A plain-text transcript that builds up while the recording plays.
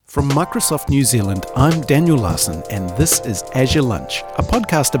From Microsoft New Zealand, I'm Daniel Larson, and this is Azure Lunch, a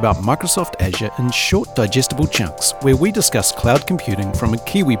podcast about Microsoft Azure in short, digestible chunks, where we discuss cloud computing from a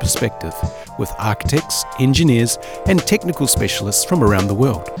Kiwi perspective, with architects, engineers, and technical specialists from around the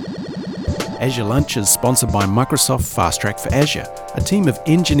world. Azure Lunch is sponsored by Microsoft Fast Track for Azure, a team of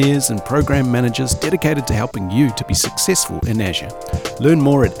engineers and program managers dedicated to helping you to be successful in Azure. Learn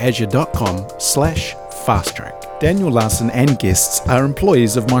more at azure.com/fasttrack. Daniel Larson and guests are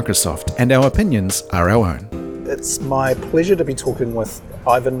employees of Microsoft, and our opinions are our own. It's my pleasure to be talking with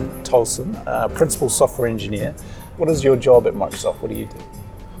Ivan Tolson, Principal Software Engineer. What is your job at Microsoft? What do you do?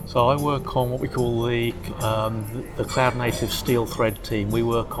 So I work on what we call the Cloud Native Steel Thread team. We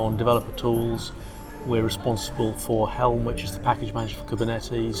work on developer tools. We're responsible for Helm, which is the package manager for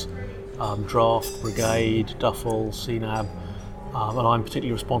Kubernetes, Draft, Brigade, Duffel, CNAB, and I'm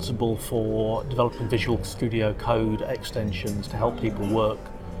particularly responsible for developing Visual Studio Code extensions to help people work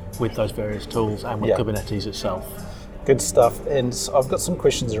with those various tools and with Kubernetes itself. Good stuff, and I've got some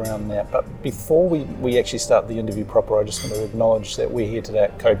questions around that, but before we actually start the interview proper, I just want to acknowledge that we're here today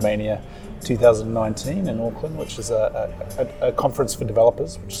at CodeMania 2019 in Auckland, which is a conference for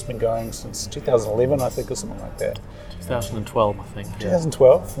developers, which has been going since 2011, I think, or something like that. 2012, I think.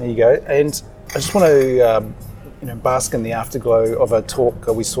 2012, there you go. And I just want to bask in the afterglow of a talk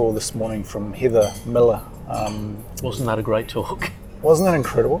we saw this morning from Heather Miller. Wasn't that a great talk? Wasn't that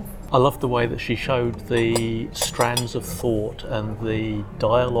incredible? I loved the way that she showed the strands of thought and the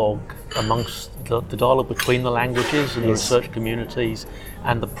dialogue amongst the dialogue between the languages and the research communities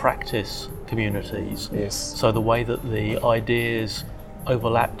and the practice communities. Yes. So the way that the ideas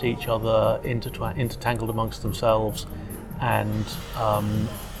overlapped each other, intertangled amongst themselves, and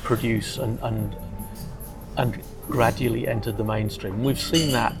produce and gradually entered the mainstream. We've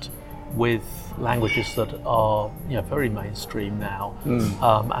seen that with languages that are very mainstream now,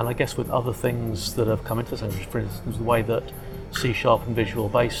 and I guess with other things that have come into this language, for instance, the way that C# and Visual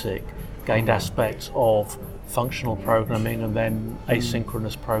Basic gained aspects of functional programming and then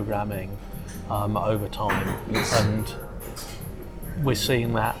asynchronous programming over time. Yes. And we're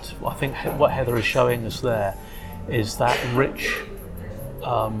seeing that. I think what Heather is showing us there is that rich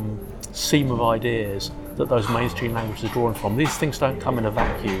seam of ideas that those mainstream languages are drawn from. These things don't come in a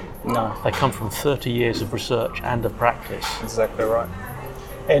vacuum. No. They come from 30 years of research and of practice. Exactly right.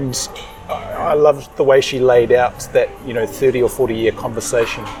 And I loved the way she laid out that 30 or 40 year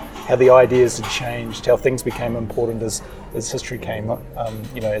conversation, how the ideas had changed, how things became important as history came,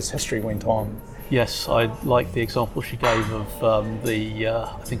 as history went on. Yes, I like the example she gave of I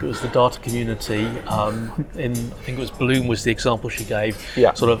think it was the data community. I think it was Bloom was the example she gave.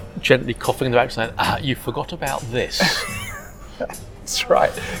 Yeah. Sort of gently coughing in the back, saying, "You forgot about this." That's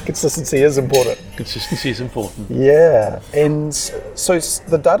right. Consistency is important. Consistency is important. Yeah, and so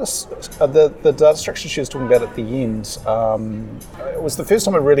the data structure she was talking about at the end, it was the first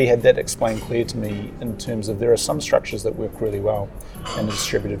time I really had that explained clear to me in terms of there are some structures that work really well in a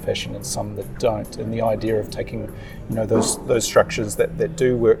distributed fashion and some that don't, and the idea of taking those structures that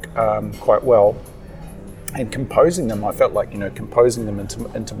do work quite well and composing them, I felt like composing them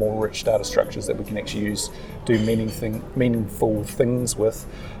into more rich data structures that we can actually do meaningful things with.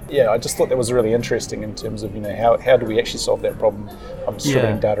 Yeah, I just thought that was really interesting in terms of how do we actually solve that problem of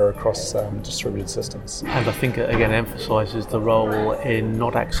distributing data across distributed systems. And I think it again emphasises the role in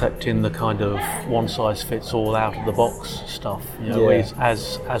not accepting the kind of one size fits all out of the box stuff.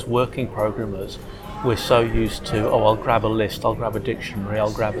 As working programmers, we're so used to I'll grab a list, I'll grab a dictionary,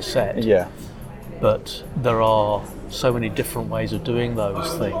 I'll grab a set. Yeah. But there are so many different ways of doing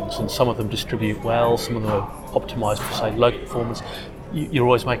those things, and some of them distribute well, some of them are optimised for, say, local performance. You're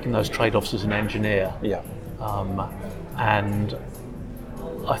always making those trade-offs as an engineer. Yeah. And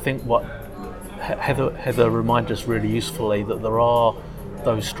I think what Heather reminded us really usefully that there are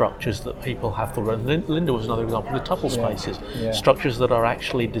those structures that people have thought of. Linda was another example, the tuple spaces, structures that are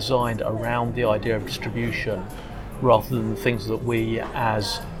actually designed around the idea of distribution rather than the things that we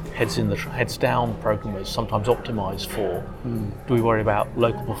as heads down programmers sometimes optimize for. Do we worry about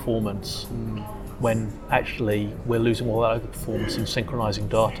local performance when actually we're losing all that local performance in synchronizing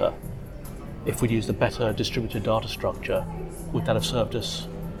data? If we'd used a better distributed data structure, would that have served us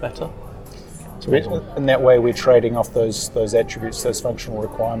better? So in that way, we're trading off those attributes, those functional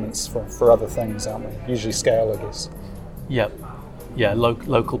requirements for other things, aren't we? Usually scale, I guess. Yep. Yeah,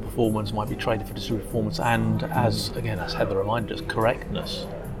 local performance might be traded for distributed performance, and as Heather reminded us, correctness.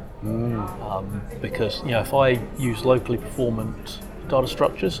 Because if I use locally performant data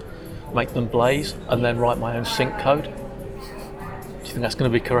structures, make them blaze, and then write my own sync code, do you think that's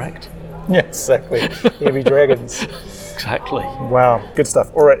going to be correct? Yeah, exactly. Heavy dragons. Exactly. Wow, good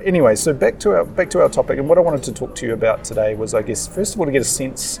stuff. All right. Anyway, so back to our topic, and what I wanted to talk to you about today was, I guess, first of all, to get a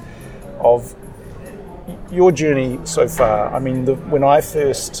sense of your journey so far. I mean, when I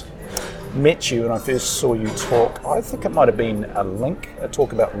first met you and I first saw you talk, I think it might have been a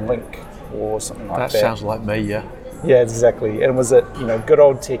talk about Link or something like that. That sounds like me, yeah. Yeah, exactly. And was it, good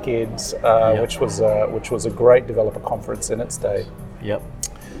old TechEds, which was a great developer conference in its day. Yep.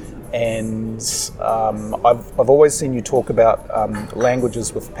 And I've always seen you talk about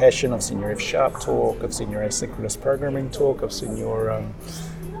languages with passion. I've seen your F# talk. I've seen your asynchronous programming talk. I've seen your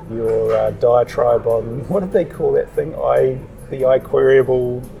diatribe on, what did they call that thing? The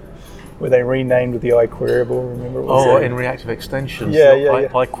iQueryable. Were they renamed with the iQueryable? Remember? In reactive extensions. Yeah.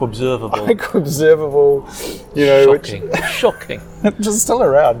 iQobservable. iQobservable. Shocking. Shocking. Which is still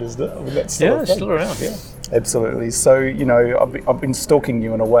around, isn't it? I mean, that's still it's still around. Yeah. Absolutely. So I've been stalking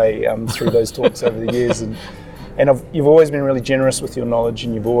you in a way through those talks over the years, and you've always been really generous with your knowledge,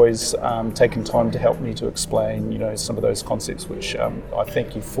 and you've always taken time to help me to explain some of those concepts, which I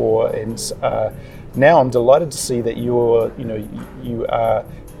thank you for. And now I'm delighted to see that you are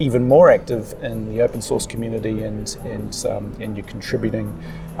even more active in the open source community, and you're contributing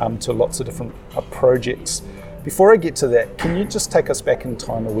to lots of different projects. Before I get to that, can you just take us back in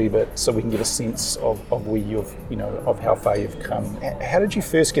time a wee bit so we can get a sense of where of how far you've come? How did you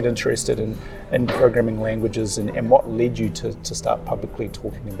first get interested in programming languages, and what led you to start publicly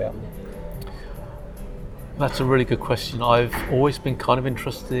talking about them? That's a really good question. I've always been kind of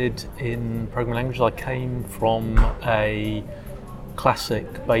interested in programming languages. I came from a classic,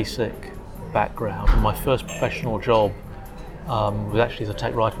 basic background. My first professional job was actually as a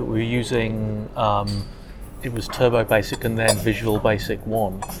tech writer, but we were using it was Turbo Basic and then Visual Basic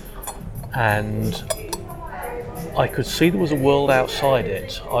 1, and I could see there was a world outside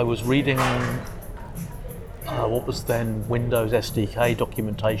it. I was reading what was then Windows SDK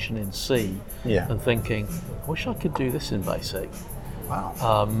documentation in C, and thinking, I wish I could do this in Basic.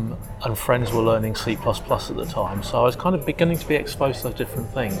 Wow. And friends were learning C++ at the time, so I was kind of beginning to be exposed to those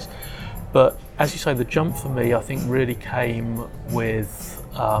different things. But as you say, the jump for me, I think, really came with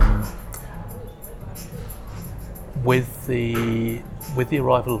the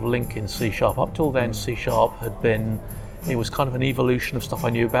arrival of Link in C#. Up till then, C# it was kind of an evolution of stuff I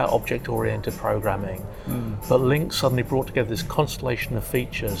knew about object-oriented programming. But Link suddenly brought together this constellation of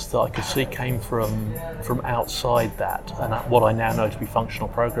features that I could see came from outside that, and what I now know to be functional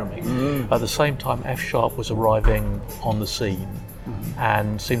programming. At the same time, F# was arriving on the scene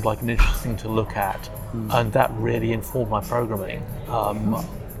and seemed like an interesting thing to look at, and that really informed my programming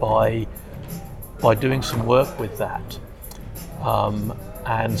by doing some work with that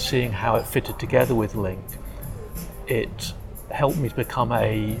and seeing how it fitted together with Link. It helped me to become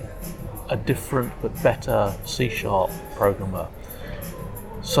a different but better C# programmer.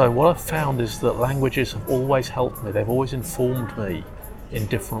 So what I've found is that languages have always helped me. They've always informed me in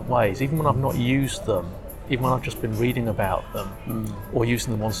different ways, even when I've not used them, even when I've just been reading about them or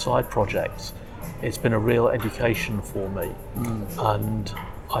using them on side projects. It's been a real education for me, and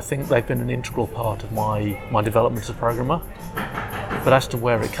I think they've been an integral part of my development as a programmer. But as to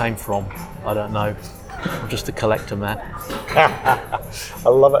where it came from, I don't know. I'm just a collector, man. I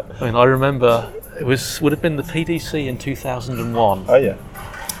love it. I mean, I remember would have been the PDC in 2001. Oh yeah.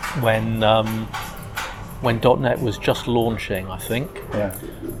 When .NET was just launching, I think. Yeah.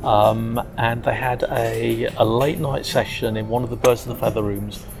 And they had a late night session in one of the Birds of the Feather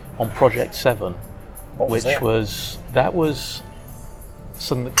rooms on Project 7, that was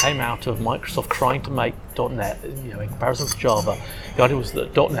something that came out of Microsoft trying to make .NET, in comparison to Java. The idea was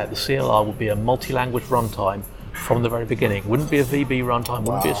that .NET, the CLI, would be a multi-language runtime from the very beginning. It wouldn't be a VB runtime,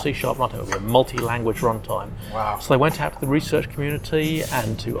 wouldn't be a C# runtime, it would be a multi-language runtime. Wow. So they went out to the research community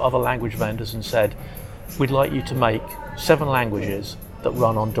and to other language vendors and said, we'd like you to make 7 languages that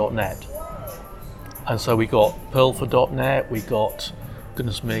run on .NET. And so we got Perl for .NET, we got,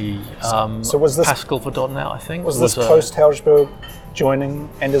 goodness me, so was this, Haskell for .NET, I think. Was this post-Hausberg joining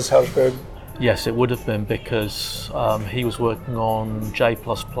Anders Hausberg? Yes, it would have been, because he was working on J++.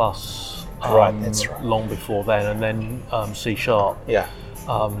 That's right. Long before then, and then C#. Yeah.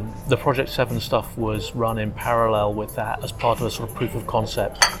 The Project 7 stuff was run in parallel with that as part of a sort of proof of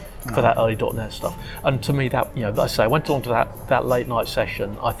concept for that early .NET stuff. And to me, that, like I say, I went along to that late night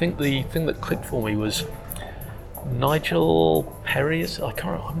session. I think the thing that clicked for me was Nigel Perry,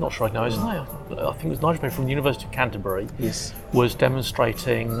 I'm not sure I know his name. I think it was Nigel Perry from the University of Canterbury. Yes. Was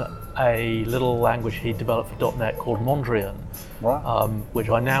demonstrating a little language he developed for .NET called Mondrian, right. Which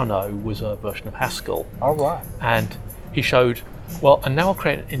I now know was a version of Haskell. Oh, right. And he showed, and now I'll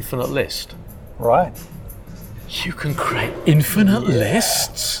create an infinite list. Right. You can create infinite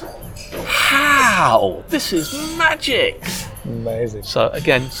lists? How? This is magic! Amazing. So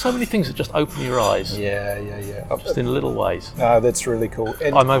again, so many things that just open your eyes. Yeah. Just in little ways. That's really cool.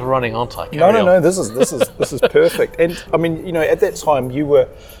 And I'm overrunning, aren't I? Carry on. no. This is perfect. And I mean, you know, at that time you were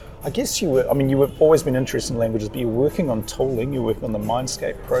always been interested in languages, but you were working on tooling. You were working on the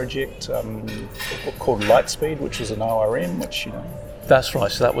Mindscape project called Lightspeed, which was an ORM, which, you know. That's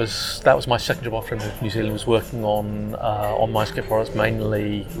right. So that was my second job after I moved to New Zealand. Was working on Mindscape products,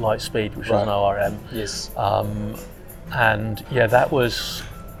 mainly Lightspeed, which was an ORM. Yes. And yeah, that was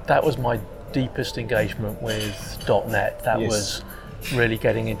my deepest engagement with .NET. That was really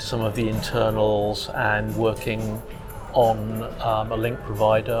getting into some of the internals and working on a link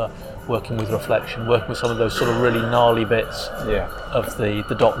provider, working with Reflection, working with some of those sort of really gnarly bits of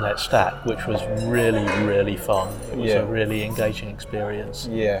the .NET stack, which was really, really fun. It was a really engaging experience.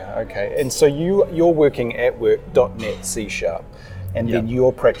 Yeah, okay. And so you're working at work .NET C#, and then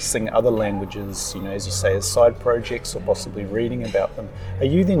you're practicing other languages, you know, as you say, as side projects or possibly reading about them. Are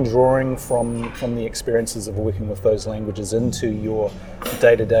you then drawing from the experiences of working with those languages into your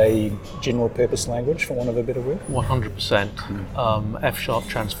day-to-day general purpose language, for want of a better word? 100%. F#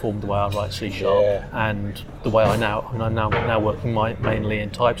 transformed the way I write C#, and the way I'm now working mainly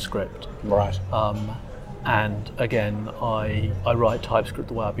in TypeScript. Right. And again, I write TypeScript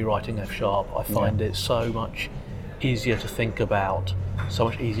the way I'd be writing F#. I find it so much easier to think about, so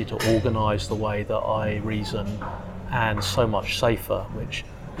much easier to organise the way that I reason, and so much safer, which,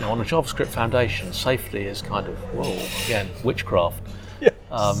 you know, on a JavaScript foundation, safety is kind of, again, witchcraft. Yeah,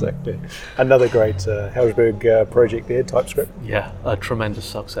 exactly. Another great Hausberg project there, TypeScript. Yeah, a tremendous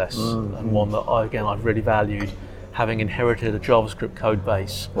success, and one that I've really valued, having inherited a JavaScript code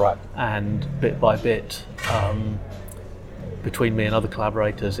base. Right. And bit by bit, between me and other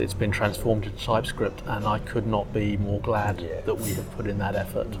collaborators, it's been transformed into TypeScript, and I could not be more glad that we have put in that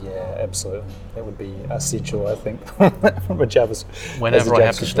effort. Yeah, absolutely. That would be essential, I think, from a JavaScript. Whenever I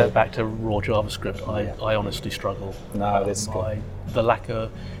have to step back to raw JavaScript, I honestly struggle. No, that's good. The lack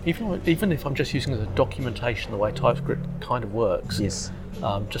of, even if I'm just using it as a documentation, the way TypeScript kind of works,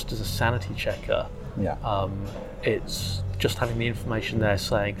 just as a sanity checker, it's just having the information there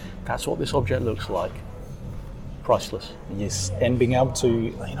saying, that's what this object looks like. Priceless. Yes, and being able to,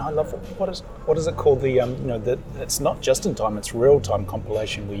 you know, I love what is it called? It's not just in time; it's real time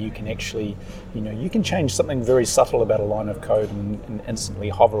compilation, where you can actually, you know, you can change something very subtle about a line of code and instantly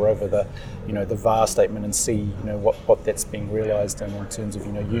hover over the var statement and see, you know, what that's being realized in terms of,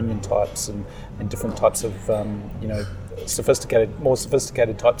 you know, union types and different types of, you know, more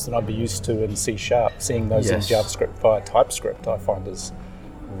sophisticated types than I'd be used to in C#. Seeing those in JavaScript via TypeScript, I find is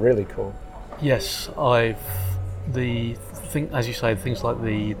really cool. Yes, as you say, things like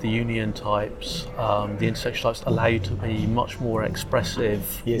the union types, the intersection types allow you to be much more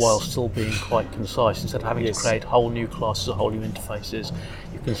expressive while still being quite concise. Instead of having to create whole new classes or whole new interfaces,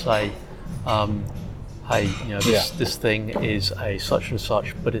 you can say, hey, you know, this thing is a such and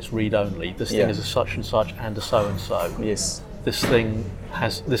such, but it's read only. This thing is a such and such and a so and so. Yes. This thing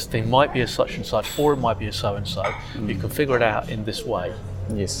might be a such and such, or it might be a so and so. You can figure it out in this way.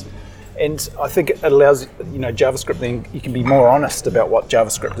 Yes. And I think it allows, you know, JavaScript, then you can be more honest about what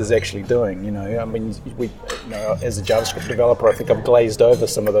JavaScript is actually doing. You know, I mean, as a JavaScript developer, I think I've glazed over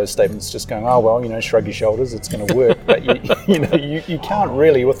some of those statements, just going, oh well, you know, shrug your shoulders, it's going to work. But you can't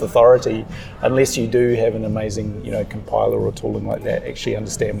really, with authority, unless you do have an amazing, you know, compiler or tooling like that, actually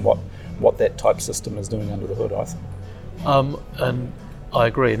understand what that type system is doing under the hood, I think. And I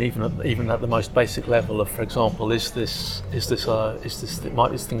agree, and even at the most basic level of, for example, might this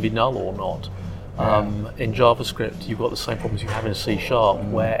thing be null or not? In JavaScript, you've got the same problems you have in C#,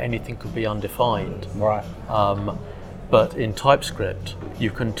 where anything could be undefined. Right. But in TypeScript, you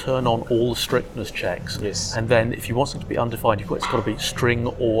can turn on all the strictness checks, and then if you want something to be undefined, it's got to be string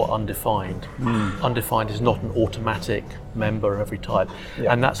or undefined. Undefined is not an automatic member of every type,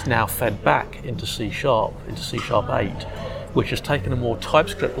 and that's now fed back into C#, into C# 8. Which has taken a more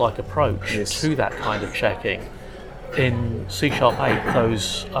TypeScript-like approach to that kind of checking. In C# 8,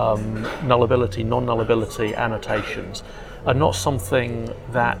 those nullability, non-nullability annotations are not something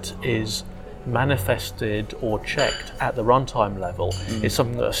that is manifested or checked at the runtime level. It's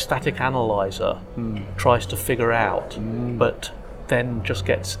something that a static analyzer tries to figure out, but then just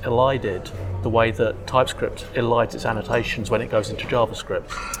gets elided the way that TypeScript elides its annotations when it goes into JavaScript.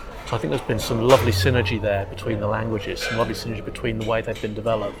 So I think there's been some lovely synergy there between the languages, some lovely synergy between the way they've been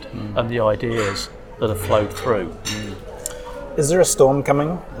developed and the ideas that have flowed through. Is there a storm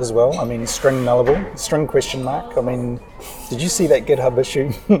coming as well? I mean, string nullable, string question mark. I mean, did you see that GitHub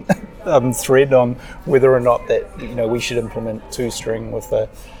issue thread on whether or not that we should implement toString with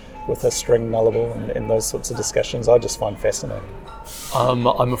a string nullable and those sorts of discussions? I just find fascinating.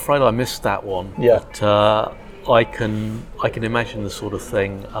 I'm afraid I missed that one. Yeah. But I can imagine the sort of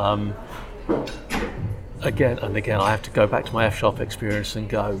thing. Again and again, I have to go back to my F# experience and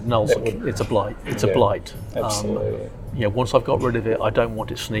go, no, it's a blight. It's a blight. Absolutely. Once I've got rid of it, I don't want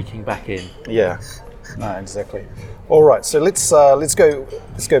it sneaking back in. Yeah. No, exactly. All right, so let's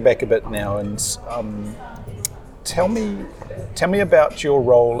go back a bit now and tell me about your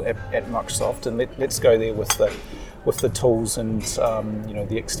role at Microsoft, and let's go there with the tools and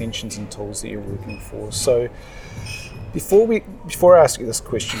the extensions and tools that you're working for. So before I ask you this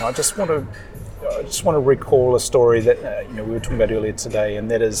question, I just want to recall a story that we were talking about earlier today, and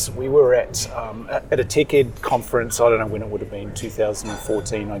that is we were at a TechEd conference. I don't know when it would have been,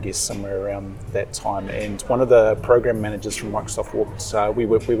 2014, I guess, somewhere around that time. And one of the program managers from Microsoft walked. We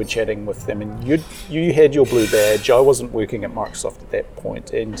were chatting with them, and you had your blue badge. I wasn't working at Microsoft at that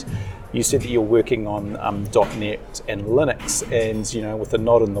point, and you said that you're working on .NET and Linux, and with a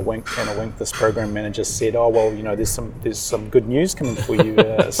nod and a wink, this program manager said, "Oh well, there's some good news coming for you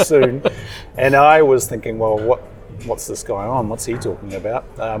soon." And I was thinking, well, what's this guy on? What's he talking about?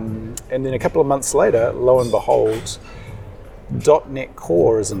 And then a couple of months later, lo and behold, .NET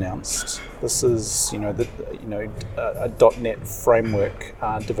Core is announced. This is a .NET framework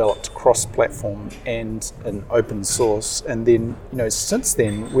developed cross-platform and in open source. And then since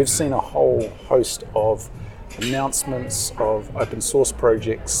then we've seen a whole host of announcements of open source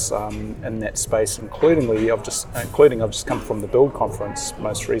projects in that space, including I've just come from the Build conference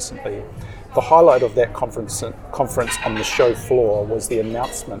most recently. The highlight of that conference on the show floor was the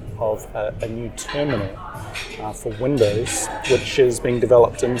announcement of a new terminal for Windows, which is being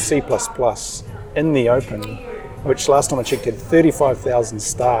developed in C++ in the open, which last time I checked had 35,000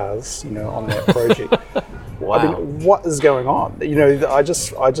 stars, on that project. Wow. I mean, what is going on? I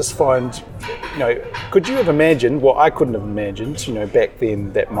just find, could you have imagined, well, I couldn't have imagined, back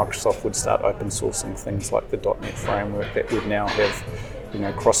then that Microsoft would start open sourcing things like the .NET framework, that would now have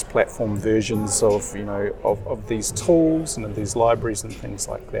cross-platform versions of these tools and of these libraries and things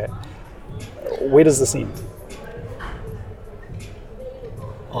like that. Where does this end?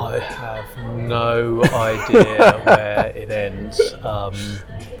 I have no idea where it ends.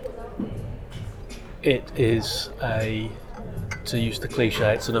 It is to use the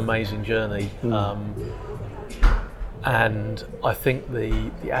cliche, it's an amazing journey. And I think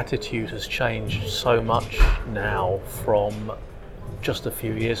the attitude has changed so much now from just a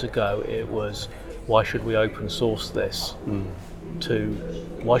few years ago. It was, why should we open source this? To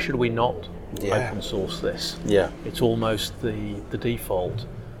why should we not open source this? Yeah. It's almost the default.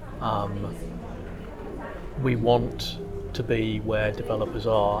 We want to be where developers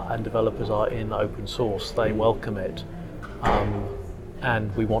are, and developers are in open source. They welcome it.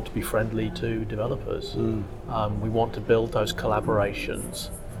 And we want to be friendly to developers. We want to build those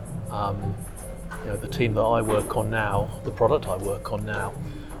collaborations. The team that I work on now, the product I work on now,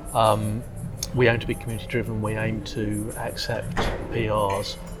 we aim to be community driven. We aim to accept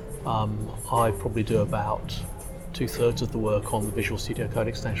PRs. I probably do about 2/3 of the work on the Visual Studio Code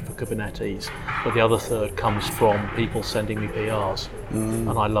extension for Kubernetes, but the other third comes from people sending me PRs,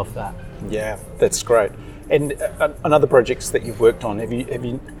 and I love that. Yeah, that's great. And other projects that you've worked on,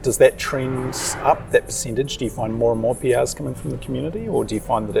 does that trend up, that percentage? Do you find more and more PRs coming from the community, or do you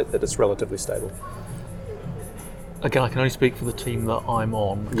find that it's relatively stable? Again, I can only speak for the team that I'm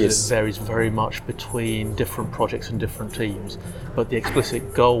on, because it varies very much between different projects and different teams. But the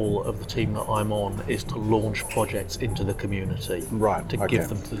explicit goal of the team that I'm on is to launch projects into the community, to give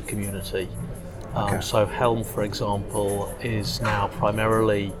them to the community. So Helm, for example, is now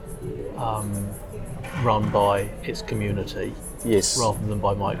primarily run by its community, rather than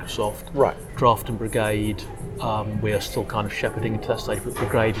by Microsoft. Draft and Brigade, we are still kind of shepherding into that stage, but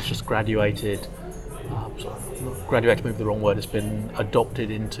Brigade has just graduated. Graduated may be the wrong word. It's been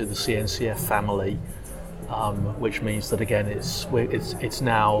adopted into the CNCF family, which means that again it's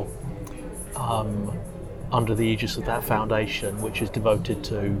now under the aegis of that foundation, which is devoted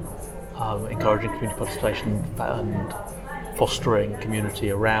to encouraging community participation and fostering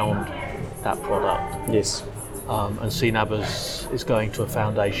community around that product. And CNAB is going to a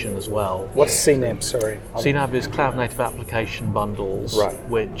foundation as well. What's CNAB, sorry? CNAB is Cloud Native Application Bundles,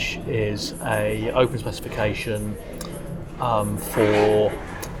 which is a open specification for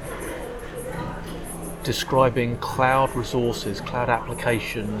describing cloud resources, cloud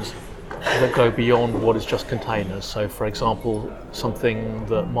applications that go beyond what is just containers. So, for example, something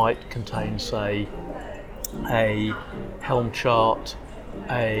that might contain, say, a Helm chart,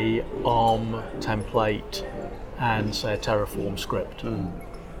 a ARM template, and say a Terraform script.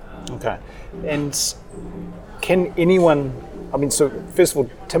 Okay. And can anyone, so first of all,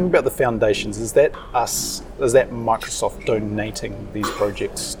 tell me about the foundations. Is that Microsoft donating these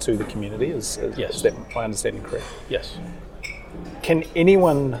projects to the community? Yes. Is that my understanding correct? Yes. Can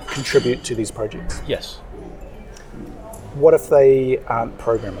anyone contribute to these projects? Yes. What if they aren't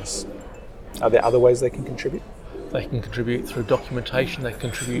programmers? Are there other ways they can contribute? They can contribute through documentation, they can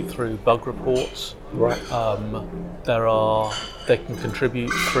contribute through bug reports. Right. They can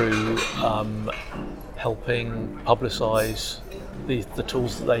contribute through helping publicise the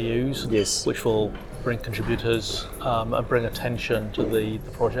tools that they use, yes, which will bring contributors and bring attention to the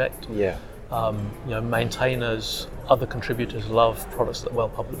project. Yeah. Maintainers, other contributors love products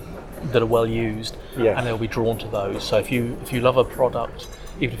that are well used, yeah, and they'll be drawn to those. So if you love a product,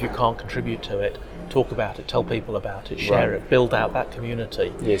 even if you can't contribute to it, talk about it, tell people about it, share it, build out that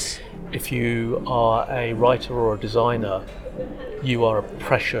community. Yes. If you are a writer or a designer, you are a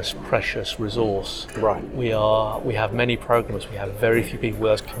precious, precious resource. Right. We have many programmers. We have very few people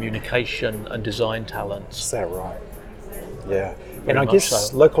with communication and design talents. Is that right? Yeah. Very and I guess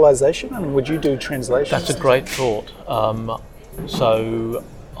so. Localization. Would you do translation? That's a great thought. So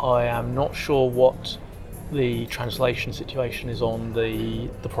I am not sure what the translation situation is on the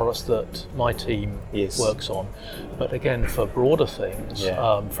products that my team works on, but again, for broader things,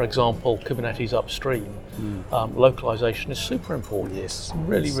 for example, Kubernetes upstream, localization is super important. Yes,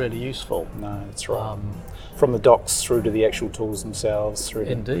 really useful. No, that's right. From the docs through to the actual tools themselves.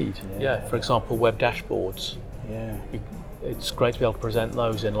 Indeed, yeah. For example, web dashboards. Yeah, it's great to be able to present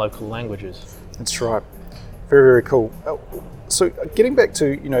those in local languages. That's right. Very, very cool. So getting back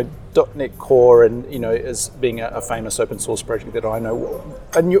to .NET Core and as being a famous open source project that I know,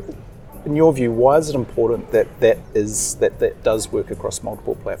 in your view, why is it important that does work across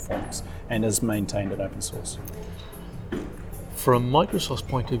multiple platforms and is maintained in open source? From Microsoft's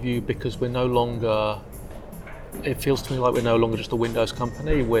point of view, because it feels to me like we're no longer just a Windows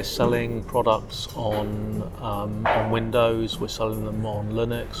company. We're selling products on Windows, we're selling them on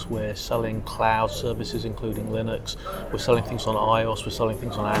Linux, we're selling cloud services including Linux, we're selling things on iOS, we're selling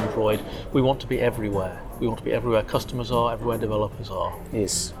things on Android. We want to be everywhere. We want to be everywhere customers are, everywhere developers are.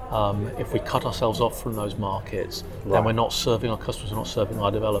 Yes. If we cut ourselves off from those markets, then we're not serving our customers, we're not serving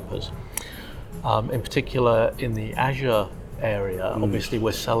our developers. In particular, in the Azure area, obviously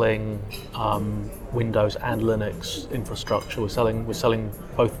we're selling Windows and Linux infrastructure. We're selling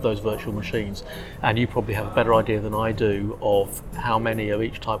both of those virtual machines, and you probably have a better idea than I do of how many of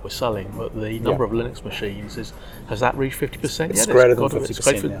each type we're selling. But the number of Linux machines has that reached 50% It's yet? greater than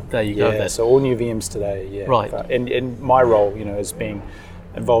 50% now. There you go. Yeah, so all new VMs today. Yeah, right. And my role, as being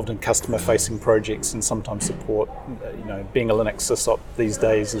involved in customer-facing projects and sometimes support. Being a Linux sysop these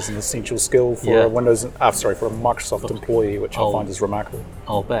days is an essential skill for a Microsoft employee, which I find is remarkable.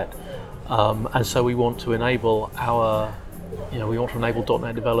 I'll bet. And so we want to enable .NET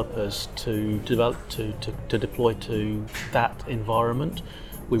developers to deploy to that environment.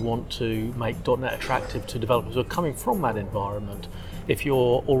 We want to make .NET attractive to developers who are coming from that environment. If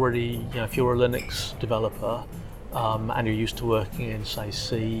you're already, if you're a Linux developer, and you're used to working in, say,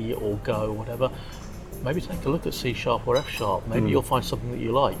 C or Go or whatever, maybe take a look at C# or F#. Maybe you'll find something that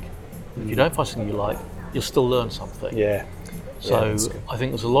you like. If you don't find something you like, you'll still learn something. Yeah. So I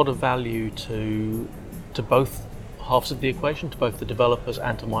think there's a lot of value to both halves of the equation, to both the developers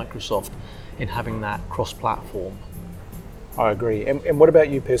and to Microsoft, in having that cross-platform. I agree. And what about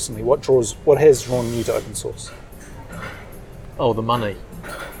you personally? What has drawn you to open source? Oh, the money.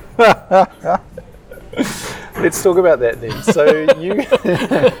 Let's talk about that then.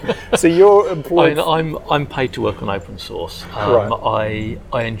 So you're employed. I'm paid to work on open source. Right.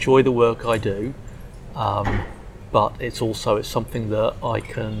 I enjoy the work I do, but it's something that I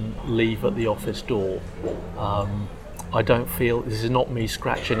can leave at the office door. I don't feel this is not me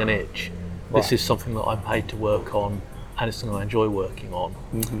scratching an itch. Right. This is something that I'm paid to work on, and it's something I enjoy working on.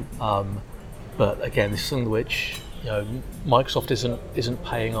 Mm-hmm. But again, this is something which Microsoft isn't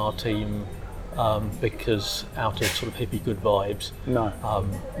paying our team. Because out of sort of hippie good vibes, no,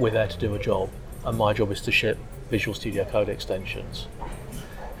 we're there to do a job, and my job is to ship Visual Studio Code extensions.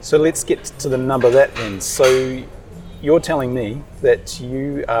 So let's get to the number of that then. So you're telling me that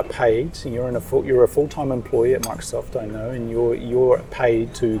you are paid, and you're a full-time employee at Microsoft, I know, and you're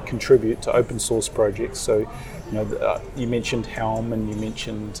paid to contribute to open source projects. So you mentioned Helm, and you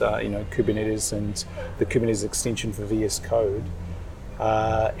mentioned Kubernetes and the Kubernetes extension for VS Code.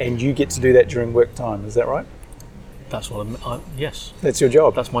 and you get to do that during work time. Is that right? That's what yes. That's your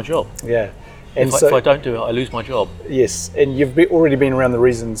job. That's my job. Yeah. And if I don't do it, I lose my job. Yes, and you've already been around the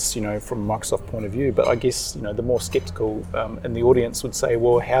reasons, from a Microsoft point of view, but I guess, the more skeptical in the audience would say,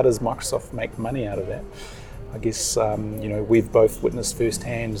 well, how does Microsoft make money out of that? I guess, we've both witnessed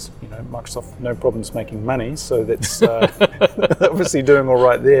firsthand, Microsoft, no problems making money, so that's obviously doing all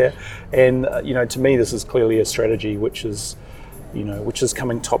right there. And, to me, this is clearly a strategy which is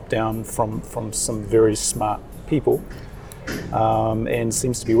coming top down from some very smart people. And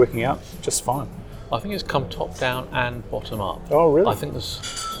seems to be working out just fine. I think it's come top down and bottom up. Oh, really? I think the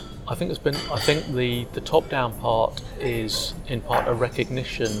top down part is in part a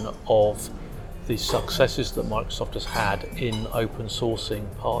recognition of the successes that Microsoft has had in open sourcing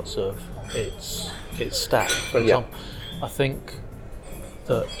parts of its stack. For example, I think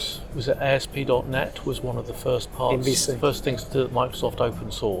that ASP.NET was one of the first first things that Microsoft open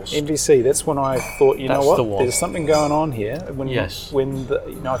sourced. MVC. That's when I thought, The one. there's something going on here. When I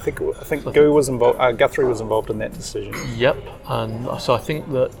think Guthrie was involved in that decision. Yep, and so I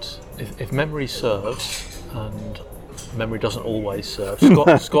think that if memory serves, and memory doesn't always serve,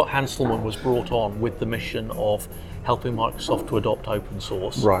 Scott Hanselman was brought on with the mission of helping Microsoft to adopt open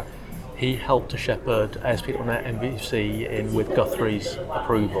source. Right. He helped to shepherd ASP.NET MVC in with Guthrie's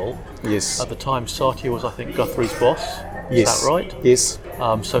approval. Yes. At the time, Satya was, I think, Guthrie's boss. Yes. Is that right? Yes.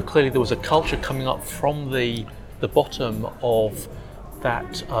 So clearly there was a culture coming up from the bottom of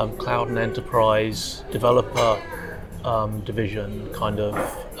that cloud and enterprise developer division kind of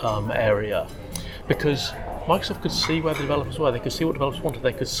area. Because Microsoft could see where the developers were. They could see what developers wanted.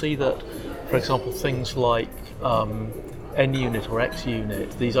 They could see that, for example, things like NUnit or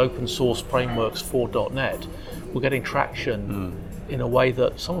XUnit, these open source frameworks for .NET, were getting traction in a way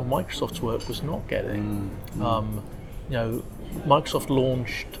that some of Microsoft's work was not getting. Microsoft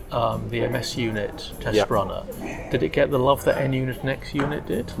launched the MS-Unit test runner. Did it get the love that NUnit and XUnit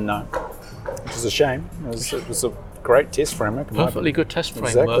did? No, which is a shame. It was a great test framework. Perfectly good test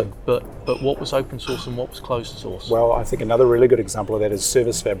framework, but what was open source and what was closed source? Well, I think another really good example of that is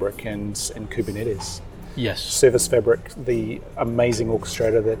Service Fabric and Kubernetes. Yes. Service Fabric, the amazing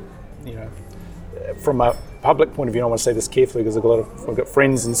orchestrator that, from a public point of view, I want to say this carefully because I've got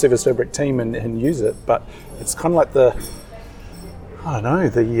friends in Service Fabric team and use it, but it's kind of like the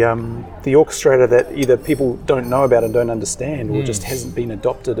orchestrator that either people don't know about and don't understand, or just hasn't been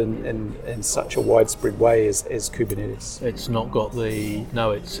adopted in such a widespread way as Kubernetes. It's not got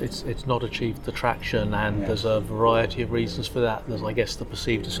it's not achieved the traction, and there's a variety of reasons for that. There's, I guess, the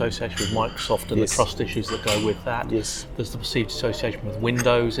perceived association with Microsoft and the trust issues that go with that. Yes. There's the perceived association with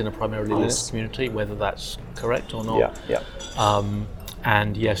Windows in a primarily Linux community, whether that's correct or not. Yeah.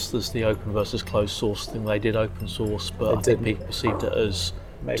 And yes, there's the open versus closed source thing. They did open source, but I think people perceived it as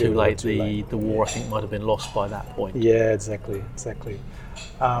too late. The war, I think, might have been lost by that point. Yeah, exactly. That's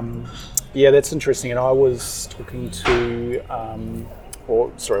interesting. And I was talking to, I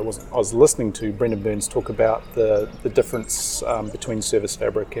was listening to Brendan Burns talk about the difference between Service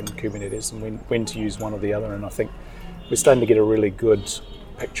Fabric and Kubernetes, and when to use one or the other. And I think we're starting to get a really good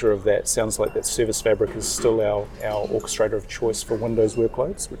picture of that. Sounds like that Service Fabric is still our orchestrator of choice for Windows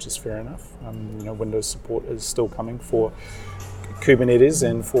workloads, which is fair enough. Windows support is still coming for Kubernetes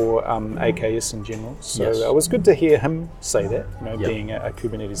and for AKS in general. So it was good to hear him say that, being a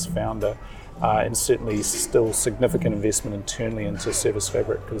Kubernetes founder, and certainly still significant investment internally into Service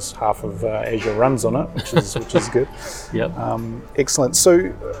Fabric because half of Azure runs on it, which is good. Yep. Excellent.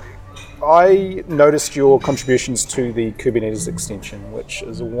 So I noticed your contributions to the Kubernetes extension, which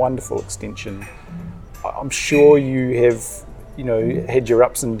is a wonderful extension. I'm sure you have, had your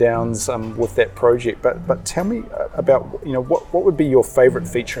ups and downs with that project, but tell me about, what would be your favorite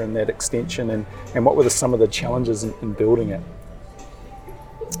feature in that extension, and what were some of the challenges in building it?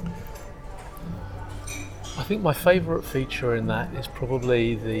 I think my favorite feature in that is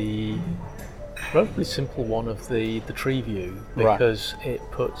probably the relatively simple one of the tree view, because it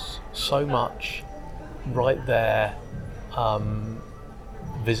puts so much right there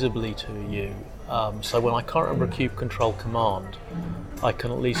visibly to you. So when I can't remember a kube control command, I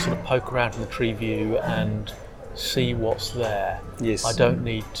can at least sort of poke around in the tree view and see what's there. Yes. I don't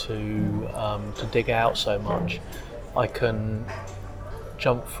need to dig out so much. I can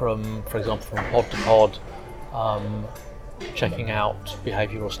jump from, for example, from pod to pod, checking out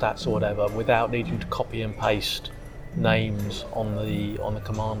behavioural stats or whatever without needing to copy and paste names on the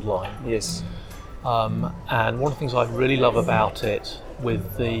command line. Yes. And one of the things I really love about it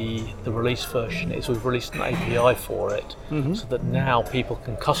with the release version is we've released an API for it, so that now people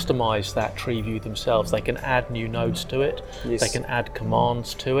can customize that tree view themselves. They can add new nodes to it, Yes. they can add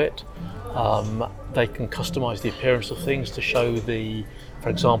commands to it, they can customize the appearance of things to show for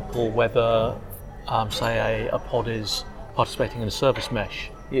example, whether say a pod is participating in a service mesh,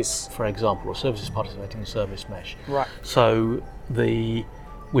 Yes. for example, or service is participating in a service mesh. Right. So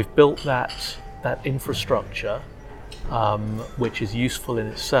we've built that infrastructure, which is useful in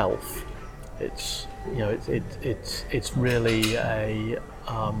itself. It's it's really a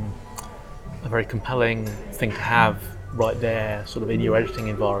very compelling thing to have right there, sort of in your editing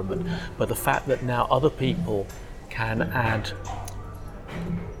environment. But the fact that now other people can add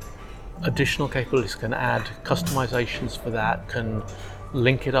additional capabilities, can add customizations for that, can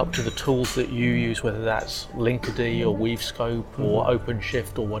link it up to the tools that you use, whether that's Linkerd or WeaveScope or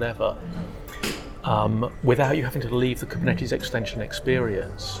OpenShift or whatever, without you having to leave the Kubernetes extension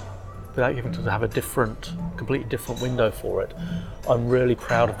experience, without you having to have a completely different window for it. I'm really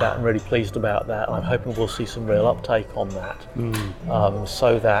proud of that and really pleased about that, and I'm hoping we'll see some real uptake on that,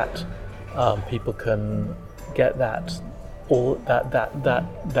 so that people can get that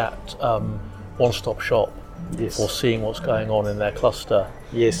one-stop shop Yes. for seeing what's going on in their cluster.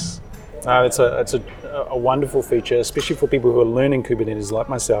 Yes. It's a wonderful feature, especially for people who are learning Kubernetes like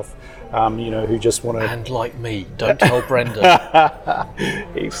myself, who just want to... And like me, don't tell Brendan.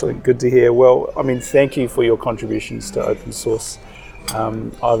 Excellent, good to hear. Well, thank you for your contributions to open source,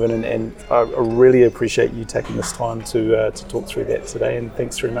 Ivan, and I really appreciate you taking this time to talk through that today, and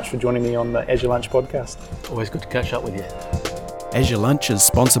thanks very much for joining me on the Azure Lunch podcast. Always good to catch up with you. Azure Lunch is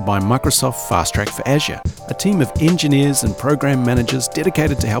sponsored by Microsoft Fast Track for Azure, a team of engineers and program managers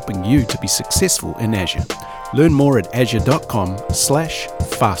dedicated to helping you to be successful in Azure. Learn more at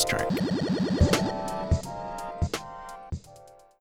azure.com/fasttrack.